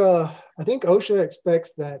think OSHA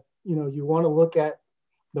expects that, you want to look at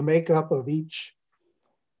the makeup of each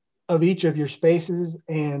of your spaces,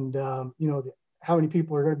 and, how many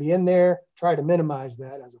people are going to be in there, try to minimize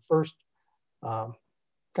that as a first,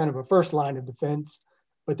 kind of a first line of defense.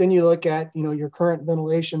 But then you look at, your current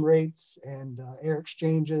ventilation rates and air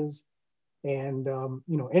exchanges, and,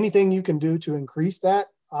 anything you can do to increase that.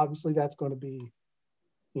 Obviously, that's going to be,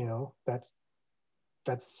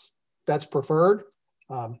 that's preferred.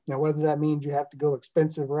 Now, whether that means you have to go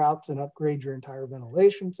expensive routes and upgrade your entire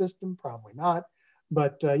ventilation system, probably not.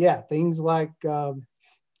 But yeah, things like,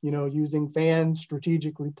 using fans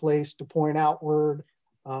strategically placed to point outward,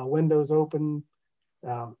 windows open,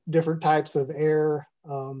 different types of air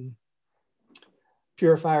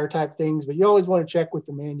purifier type things. But you always want to check with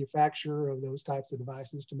the manufacturer of those types of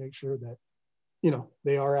devices to make sure that,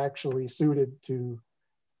 they are actually suited to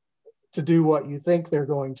do what you think they're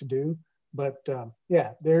going to do. But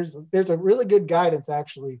yeah, there's a really good guidance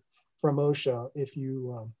actually from OSHA. If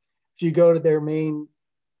you go to their main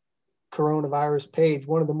coronavirus page,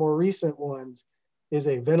 one of the more recent ones is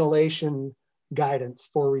a ventilation guidance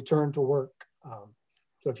for return to work.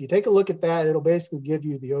 So if you take a look at that, it'll basically give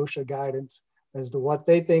you the OSHA guidance as to what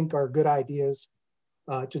they think are good ideas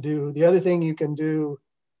to do. The other thing you can do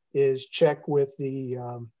is check with the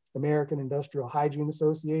American Industrial Hygiene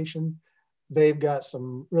Association. They've got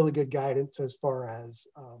some really good guidance as far as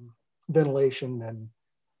ventilation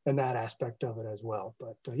and that aspect of it as well.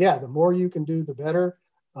 But yeah, the more you can do, the better.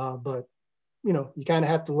 But you kind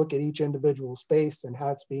of have to look at each individual space and how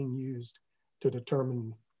it's being used to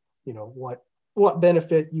determine, what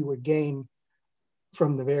benefit you would gain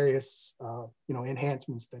from the various,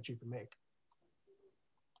 enhancements that you can make.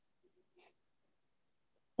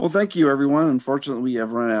 Well, thank you, everyone. Unfortunately, we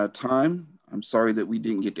have run out of time. I'm sorry that we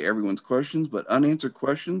didn't get to everyone's questions, but unanswered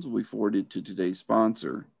questions will be forwarded to today's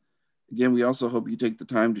sponsor. Again, we also hope you take the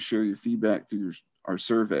time to share your feedback through our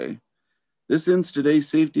survey. This ends today's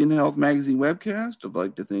Safety and Health Magazine webcast. I'd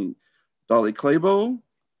like to thank Dolly Claybo,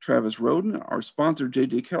 Travis Roden, our sponsor,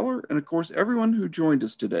 J.J. Keller, and of course, everyone who joined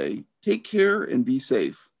us today. Take care and be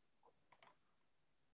safe.